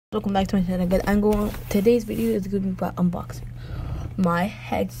Welcome back to my channel, guys. Today's video is going to be about unboxing my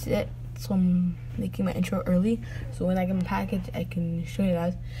headset. So I'm making my intro early, so when I get my package I can show you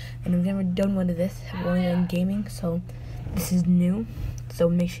guys. And I've never done one of this. I've only done gaming, so this is new. So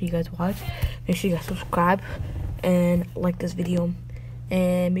make sure you guys watch, make sure you guys subscribe and like this video,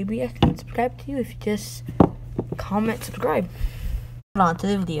 and maybe I can subscribe to you if you just comment subscribe. On to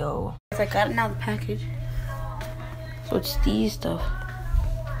the video. I got it now, the package. So it's these stuff.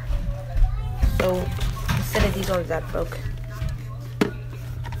 So instead of these ones that broke, you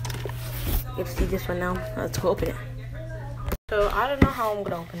can see this one now. Let's go open it. So I don't know how I'm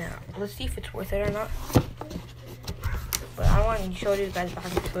gonna open it. Let's see if it's worth it or not. But I want to show you guys back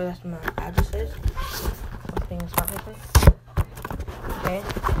and show that's my address is. Something is happening. Okay.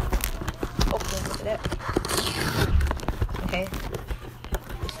 Open, look at that. Okay.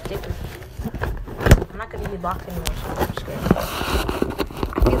 It's sticky. I'm not gonna use the box anymore, so I'm scared.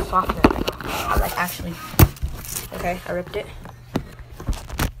 I feel soft now. Like actually. Okay, I ripped it.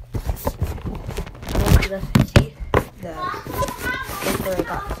 I want you guys to see the paper I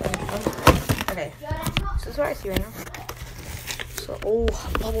got. Okay, so this is what I see right now. So, oh,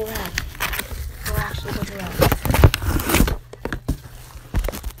 bubble wrap. Oh, actually, bubble wrap.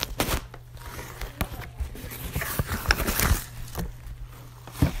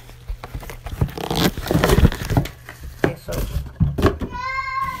 Okay, so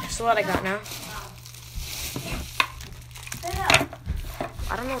this is what I got now.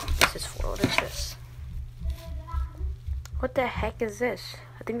 I don't know what this is for. What is this? What the heck is this?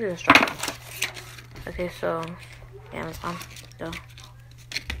 I think there's a straw. Okay, so Amazon. Duh.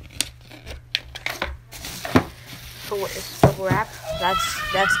 So what is bubble wrap?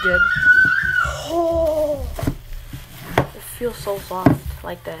 That's good. Oh, it feels so soft,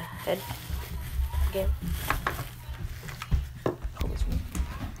 like the head again.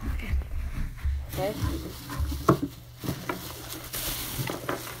 Okay.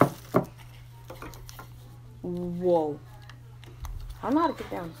 Whoa. I don't know how to get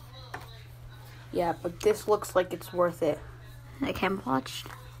down. Yeah, but this looks like it's worth it. The camouflage.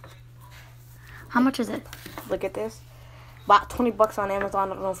 How much is it? Look at this. Bought 20 bucks on Amazon.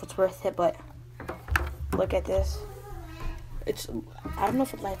 I don't know if it's worth it, but look at this. I don't know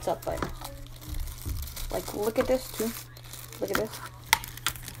if it lights up, but like look at this too. Look at this.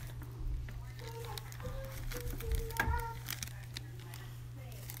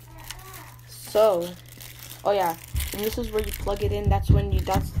 So, oh yeah, and this is where you plug it in. That's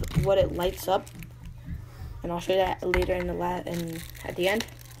what it lights up. And I'll show you that later in at the end.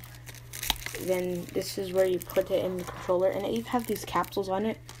 Then this is where you put it in the controller, and it even have these capsules on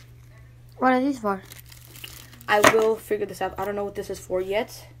it. What are these for? I will figure this out. I don't know what this is for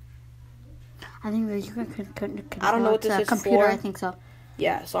yet. I think that you can I don't know what this is computer, for. I think so.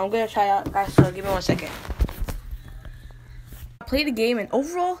 Yeah, so I'm gonna try out, guys. So give me 1 second. I played the game, and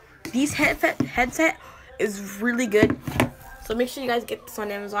overall, these headset is really good. So make sure you guys get this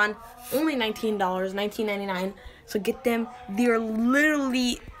on Amazon. Only $19, $19.99. So get them. They're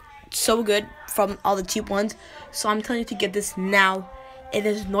literally so good from all the cheap ones. So I'm telling you to get this now. It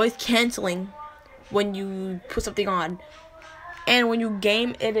is noise canceling when you put something on. And when you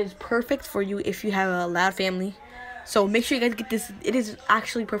game, it is perfect for you if you have a loud family. So make sure you guys get this. It is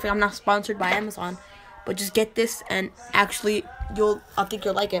actually perfect. I'm not sponsored by Amazon, but just get this, and actually I think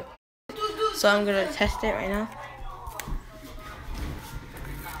you'll like it. So I'm gonna test it right now.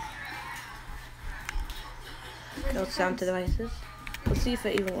 Go sound to devices. Let's see if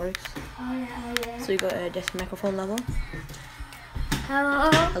it even works. So you go adjust microphone level. Hello.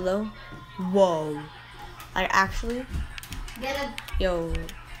 Hello. Whoa. I actually. Yo.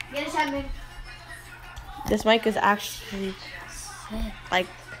 Get a shot, This mic is actually like.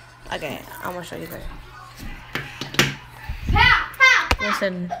 Okay, I'm gonna show you guys.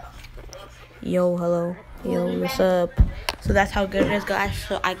 Listen. Yo, hello. Yo, what's up? So that's how good it is, guys.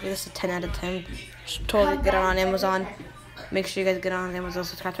 So I give this a 10 out of 10. Totally get it on Amazon. Make sure you guys get on Amazon,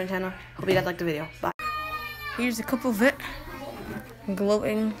 subscribe to my channel. Hope you guys like the video. Bye. Here's a couple of it.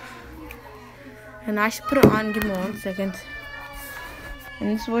 Glowing. And I should put it on. Give me 1 second.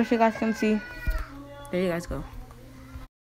 And this is what you guys can see. There you guys go.